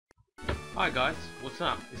Hi guys, what's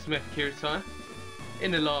up? It's Meth Kirito.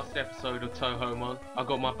 In the last episode of Touhoumon, I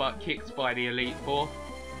got my butt kicked by the Elite Four.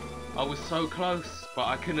 I was so close, but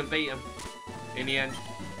I couldn't beat them in the end.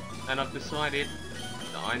 And I've decided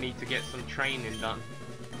that I need to get some training done.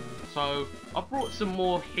 So I brought some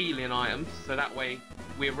more healing items, so that way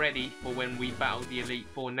we're ready for when we battle the Elite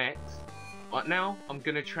Four next. But now I'm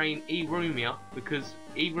going to train Irumia, because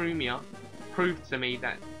Irumia proved to me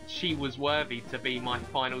that she was worthy to be my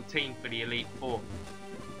final team for the Elite Four.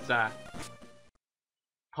 So,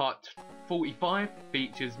 part 45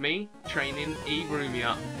 features me training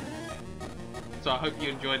Irumia. So I hope you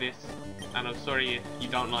enjoy this, and I'm sorry if you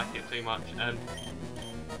don't like it too much. And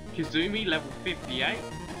Kazumi level 58?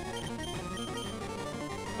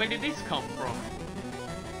 Where did this come from?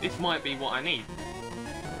 This might be what I need.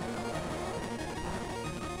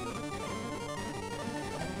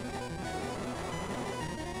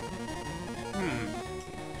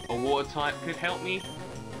 A water type could help me.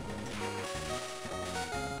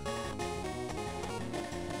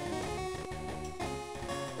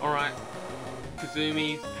 Alright,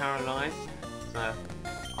 Kazumi's paralysed, so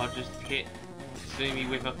I'll just hit Kazumi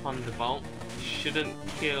with a thunderbolt. Shouldn't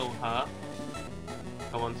kill her.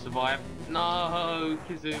 Come on, survive. No,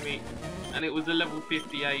 Kazumi. And it was a level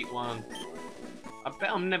 58 one. I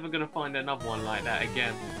bet I'm never gonna find another one like that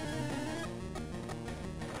again.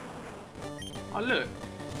 Oh look,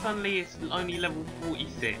 suddenly it's only level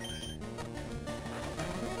 46.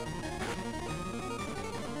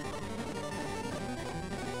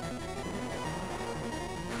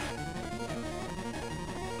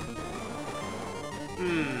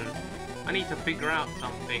 I need to figure out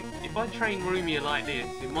something. If I train Rumia like this,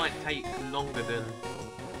 it might take longer than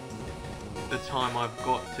the time I've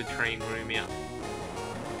got to train Rumia.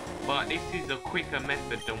 But this is a quicker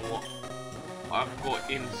method than what I've got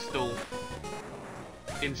installed,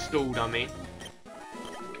 I mean.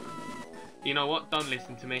 You know what? Don't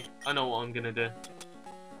listen to me. I know what I'm gonna do.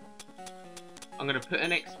 I'm gonna put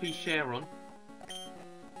an XP share on.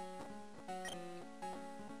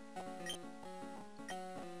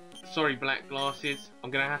 Sorry, black glasses.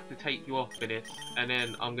 I'm gonna have to take you off for this, and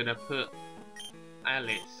then I'm gonna put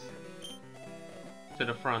Alice to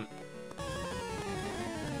the front.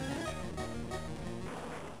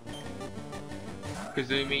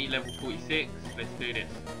 Kazumi level 46. Let's do this.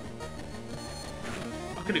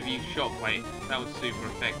 I could have used Shockwave. That was super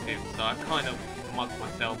effective, so I kind of mugged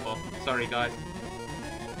myself off. Sorry, guys.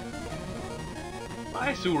 But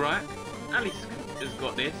it's alright. Alice has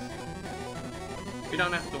got this. We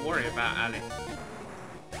don't have to worry about Alice.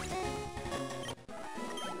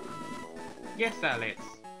 Yes, Alice.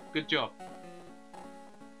 Good job.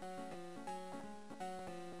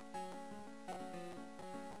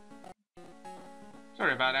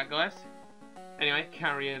 Sorry about that, guys. Anyway,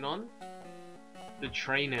 carrying on. The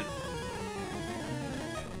training.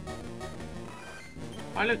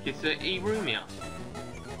 Oh look, it's a Irumia.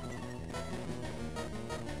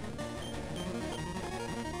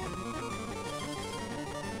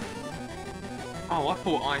 Oh, I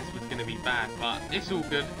thought ice was going to be bad, but it's all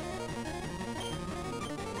good.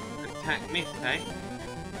 Attack missed, eh?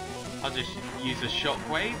 I'll just use a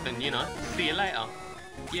shockwave and, you know, see you later.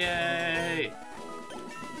 Yay!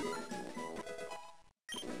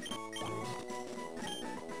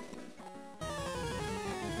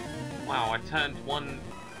 Wow, I turned one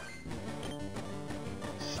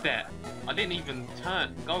step. I didn't even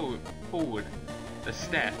go forward a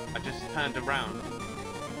step. I just turned around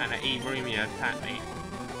and an Irumia attacked me.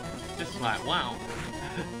 Just like, wow.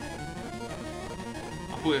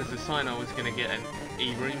 I thought it was a sign I was going to get an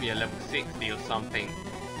Irumia level 60 or something.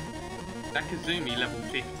 That Kazumi level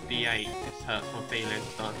 58 just hurts my feelings,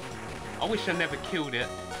 son. I wish I never killed it.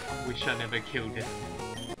 I wish I never killed it.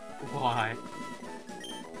 Why?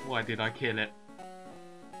 Why did I kill it?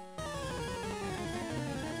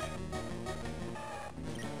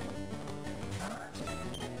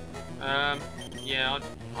 Yeah,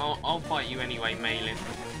 I'll fight you anyway, Malin.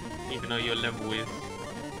 Even though your level is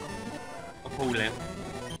appalling.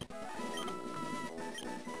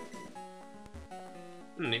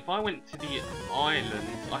 If I went to the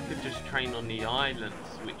islands, I could just train on the islands,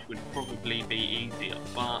 which would probably be easier,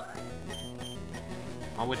 but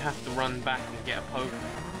I would have to run back and get a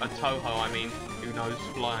Touhou, I mean, who knows,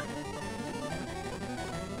 fly.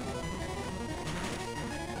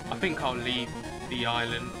 I think I'll leave the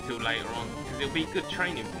island till later on, because it'll be good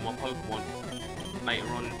training for my Pokemon later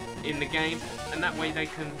on in the game, and that way they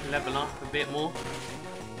can level up a bit more,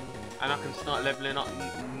 and I can start leveling up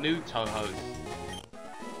new Touhous.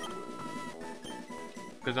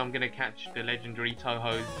 Because I'm going to catch the legendary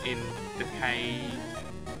Touhous in the cave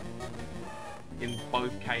In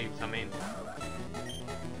both caves, I mean.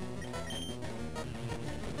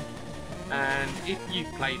 And if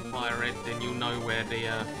you've played Fire Red, then you'll know where the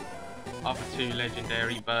other two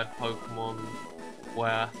legendary bird Pokemon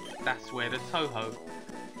were. That's where the Touhou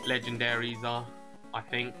legendaries are, I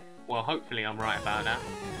think. Well, hopefully I'm right about that.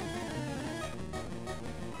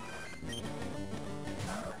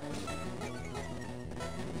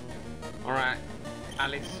 Alright,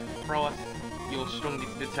 Alice, throw us your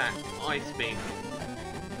strongest attack, Ice Beam.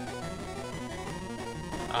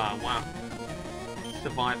 Ah, wow.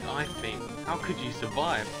 Survived Ice Beam. How could you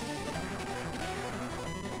survive?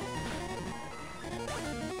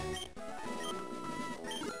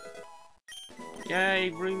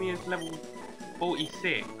 Yay, Rumia's level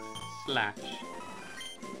 46. Slash.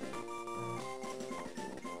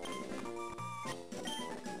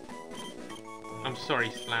 I'm sorry,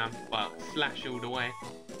 Slam, but slash all the way.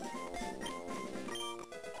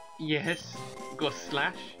 Yes, got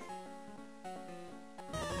slash.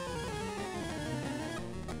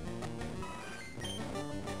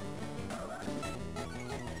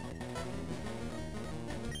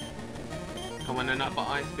 Come on, another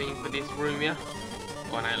Ice Beam for this Rumia.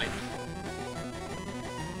 Go on, Alex.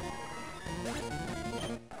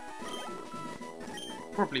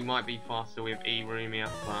 Probably might be faster with E-Rumia,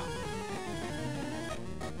 but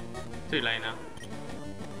too late now.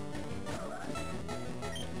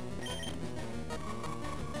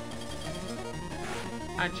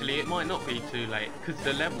 Actually, it might not be too late, because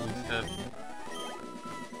the levels have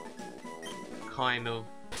kind of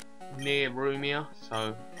near Rumia,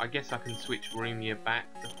 so I guess I can switch Rumia back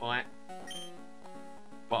to fight.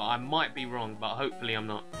 But I might be wrong, but hopefully I'm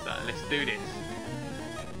not, so let's do this.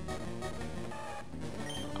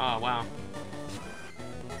 Oh wow.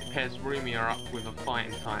 Pairs Rumia up with a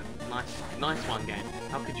fighting type. Nice one, game.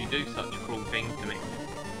 How could you do such a cruel thing to me?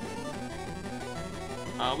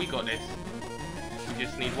 We got this. We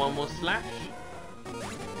just need one more slash,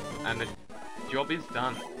 and the job is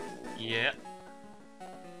done. Yep.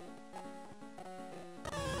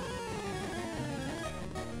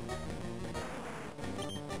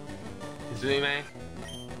 Kazume,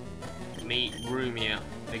 meet Rumia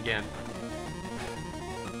again.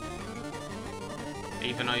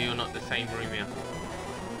 Even though you're not the same Rumia.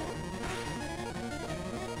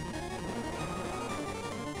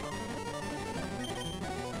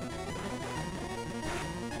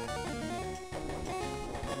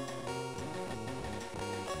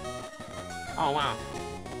 Oh wow,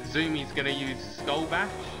 Kazumi's gonna use Skull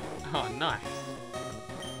Bash? Oh nice.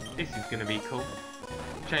 This is gonna be cool.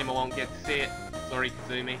 Shame I won't get to see it. Sorry,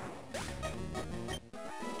 Kazumi.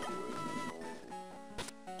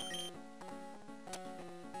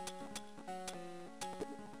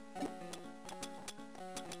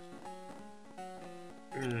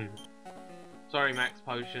 Sorry, Max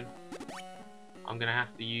Potion. I'm gonna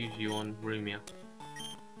have to use you on Rumia.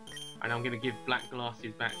 And I'm gonna give black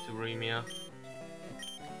glasses back to Rumia.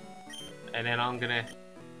 And then I'm gonna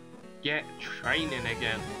get training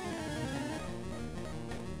again.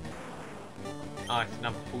 Oh, it's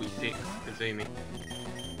number 46, Kazumi.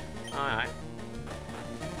 Alright.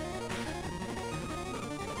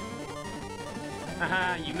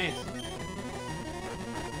 Haha, you missed.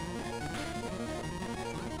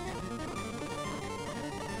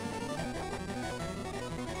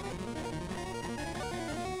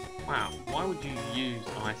 Wow, why would you use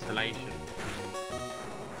isolation?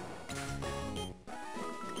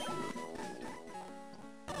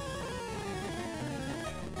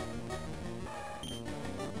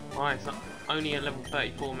 Alright, it's only a level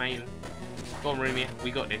 34 main. Go on, Rumia,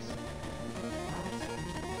 we got this.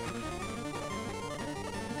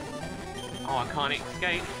 Oh, I can't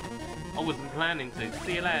escape. I wasn't planning to.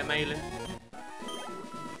 See you later, Malin.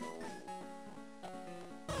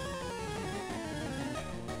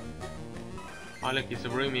 Oh look, it's a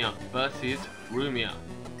Rumia versus Rumia.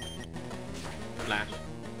 Flash.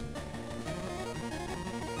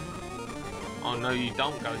 Oh no, you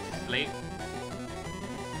don't go to sleep.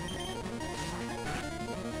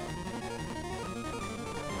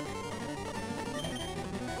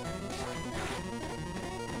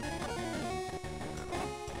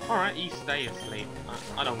 Alright, you stay asleep.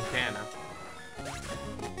 I don't care now.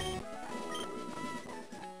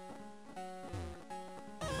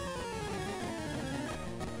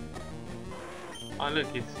 Oh look,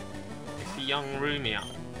 it's a young Rumia.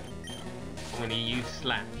 I'm gonna use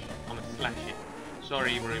slash. I'm gonna slash it.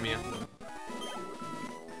 Sorry, Rumia.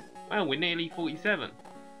 Well, we're nearly 47.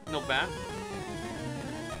 Not bad.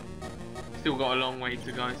 Still got a long way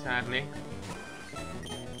to go, sadly.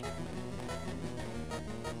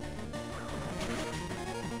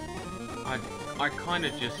 I kind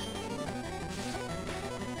of just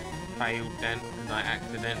failed then because I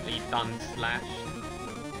accidentally done slash,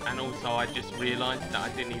 and also I just realised that I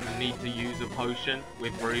didn't even need to use a potion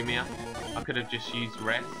with Rumia. I could have just used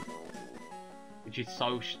rest, which is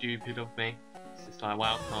so stupid of me. It's just like,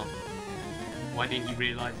 wow, Tom, why didn't you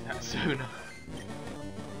realise that sooner?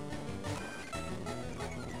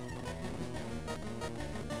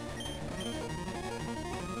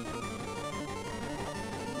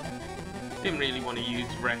 Didn't really want to use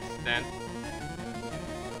rest then.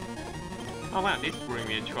 Oh wow, this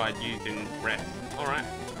Rumia tried using rest. Alright.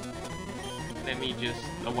 Let me just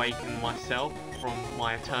awaken myself from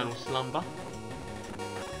my eternal slumber.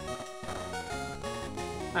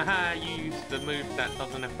 Haha, you used the move that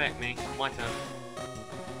doesn't affect me. My turn.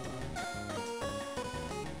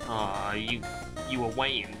 Ah, you were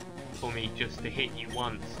waiting for me just to hit you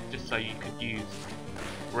once, just so you could use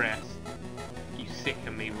rest. You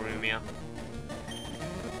sicken me, Rumia.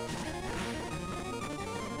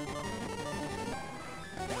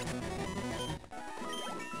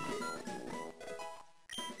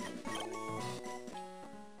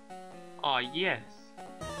 Ah, yes.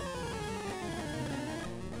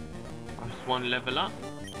 I just one level up.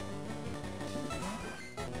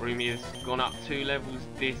 Rumia's gone up 2 levels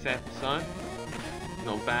this episode.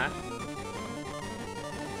 Not bad.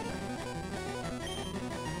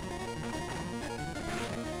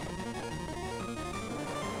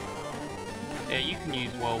 Yeah, you can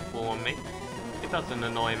use Whirlpool on me. It doesn't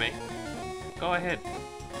annoy me. Go ahead.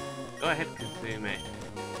 Go ahead, Kazumi.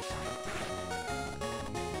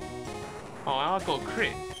 Oh, I got a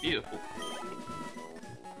crit. Beautiful.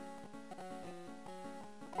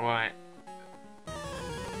 Right.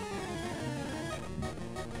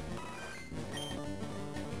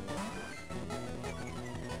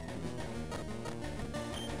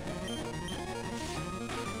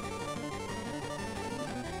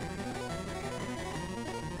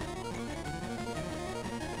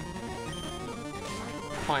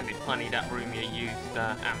 I find it funny that Rumia used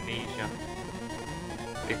Amnesia,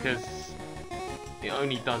 because it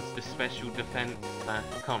only does the special defense,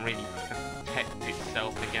 can't really protect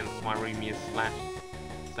itself against my Rumia's slash,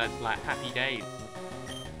 so it's like happy days.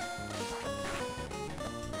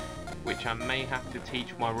 Which I may have to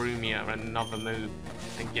teach my Rumia another move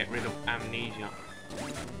and get rid of Amnesia.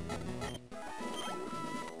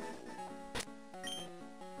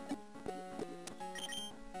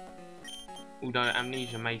 Although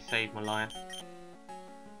Amnesia may save my life.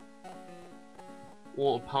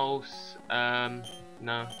 Water Pulse,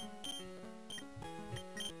 no.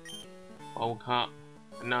 Bulk Up,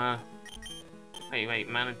 no. Wait,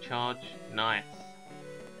 Mana Charge, nice.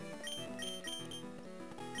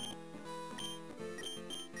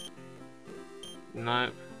 No.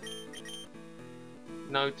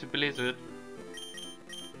 No to Blizzard.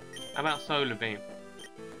 How about Solar Beam?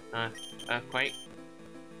 No. Earthquake.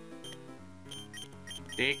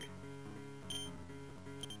 Dig.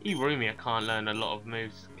 Rumia can't learn a lot of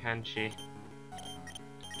moves, can she?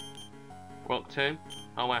 Rock Tomb?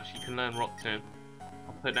 Oh wow, she can learn Rock Tomb.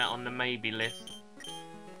 I'll put that on the maybe list.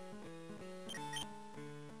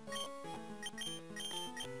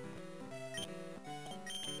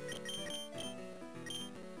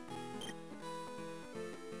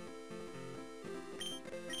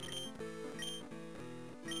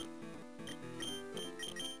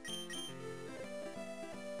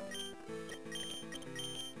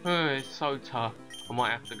 Oh, it's so tough. I might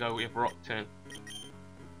have to go with Rock Tomb.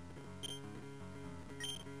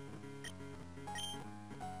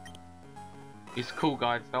 It's cool,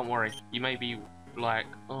 guys, don't worry. You may be like,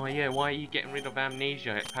 oh yeah, why are you getting rid of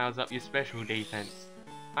Amnesia? It powers up your special defense.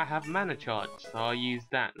 I have Mana Charge, so I'll use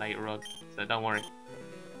that later on. So don't worry.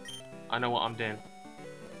 I know what I'm doing.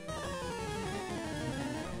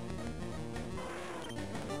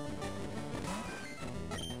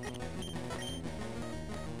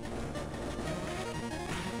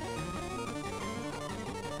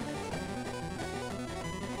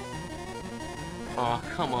 Oh,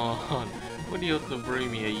 come on. What are the odds of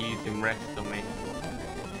Rumia using rest on me?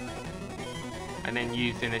 And then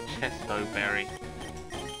using a Chesto Berry.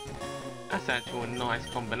 That's actually a nice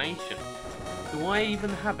combination. Do I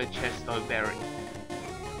even have a Chesto Berry?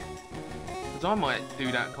 Because I might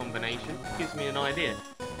do that combination. Gives me an idea.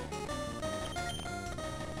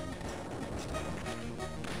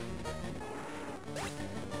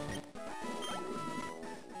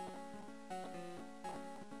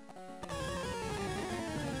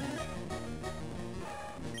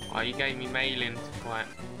 Oh, you gave me Mailin to fight.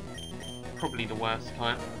 Probably the worst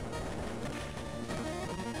time.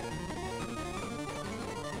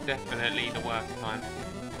 Definitely the worst time.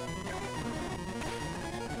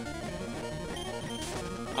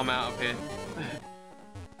 I'm out of here.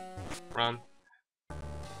 Run.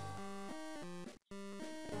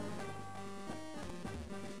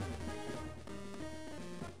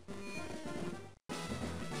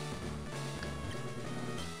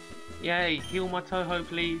 Yay, heal my Touhou,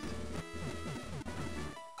 please.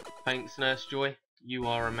 Thanks, Nurse Joy. You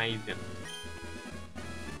are amazing.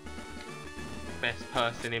 Best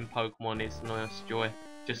person in Pokemon is Nurse Joy.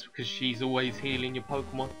 Just because she's always healing your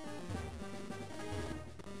Pokemon.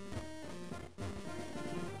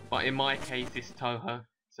 But in my case, it's Touhou.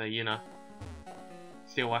 So, you know.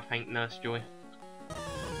 Still, I thank Nurse Joy.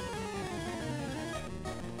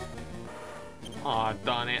 Oh,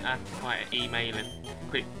 darn it. I have to fight emailing.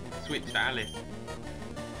 Quick, switch to Alice.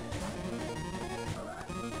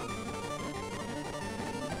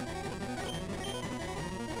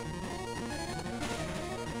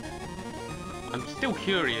 I'm still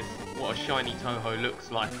curious what a shiny Touhou looks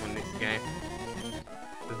like on this game.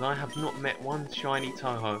 Because I have not met one shiny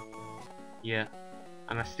Touhou yet.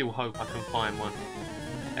 And I still hope I can find one.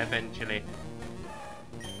 Eventually.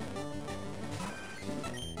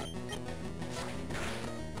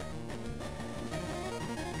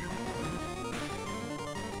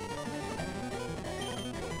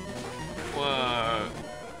 Whoa.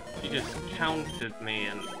 She just countered me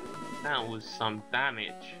and that was some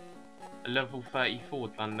damage. A level 34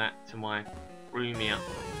 done that to my Rumia.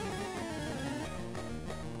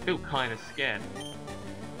 I feel kinda scared.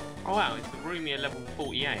 Oh wow, it's the Rumia level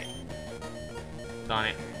 48. Darn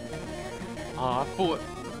it. Oh, I thought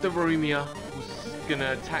the Rumia was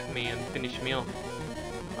gonna attack me and finish me off.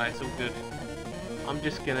 But it's all good. I'm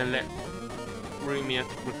just gonna let Rumia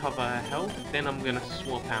recover her health, then I'm gonna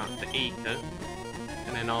swap out to Eika.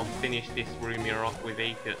 And then I'll finish this Rumia off with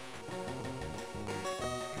Eika.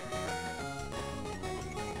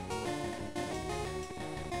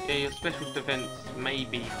 Yeah, your special defense may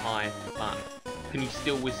be high, but can you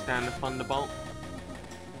still withstand a Thunderbolt?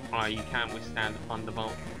 Oh, you can withstand a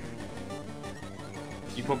Thunderbolt.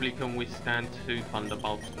 You probably can withstand 2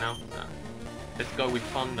 Thunderbolts now. So let's go with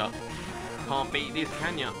Thunder. Can't beat this,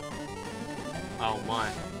 can ya? Oh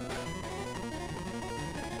my.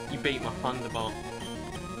 You beat my Thunderbolt.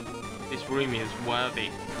 This Rumia is worthy.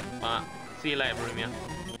 But see you later, Rumia.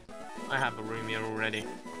 I have a Rumia already.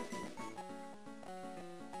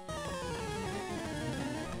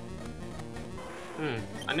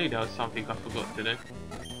 I knew there was something I forgot to do.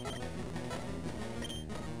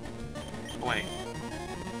 Wait.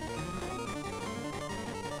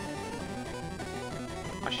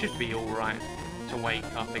 I should be alright to wake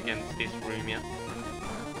up against this Rumia.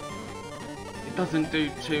 It doesn't do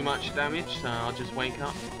too much damage, so I'll just wake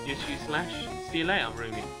up, just use Slash. See you later,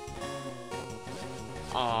 Rumia.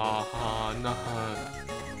 Oh, no.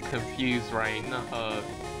 Confuse Ray, no.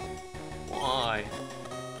 Why?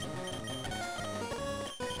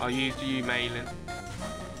 I'll use you, Malin.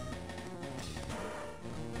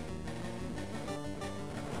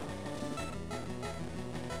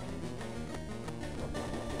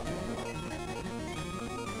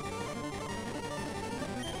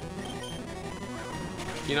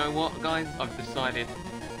 You know what, guys? I've decided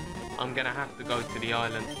I'm gonna have to go to the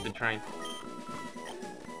islands to train.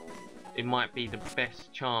 It might be the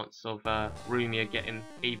best chance of Rumia getting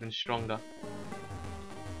even stronger.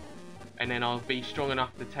 And then I'll be strong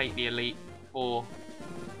enough to take the Elite Four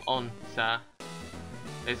on, sir.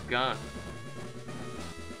 Let's go.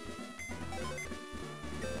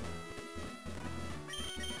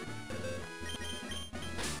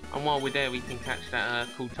 And while we're there, we can catch that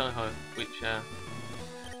cool Touhou, which I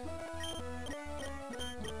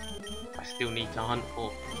still need to hunt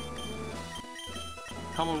for.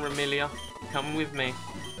 Come on, Remilia, come with me.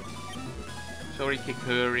 Sorry,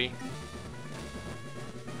 Kikuri.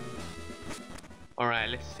 Alright,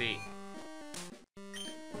 let's see.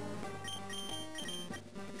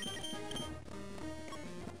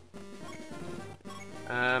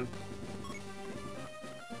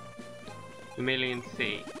 Vermilion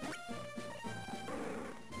Sea.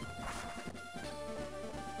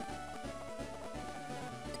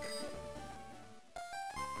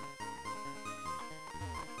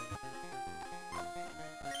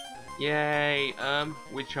 Yay,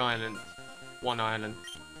 which island? One island.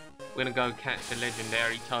 We're gonna go catch the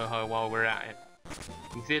legendary Touhou while we're at it.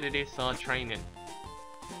 Consider this our training.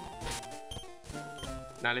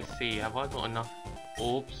 Now let's see, have I got enough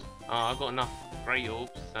orbs? Oh, I've got enough great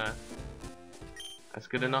orbs, so that's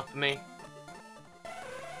good enough for me.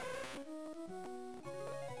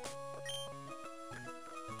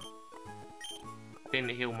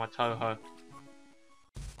 Didn't heal my Touhou.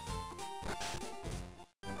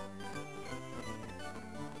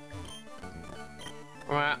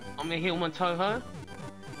 Right, I'm gonna heal my Touhou,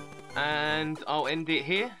 and I'll end it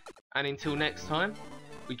here. And until next time,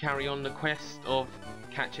 we carry on the quest of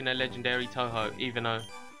catching a legendary Touhou, even though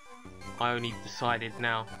I only decided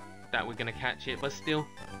now that we're gonna catch it, but still.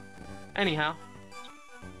 Anyhow,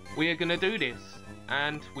 we are gonna do this,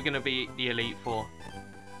 and we're gonna be the Elite Four.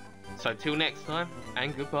 So till next time,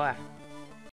 and goodbye.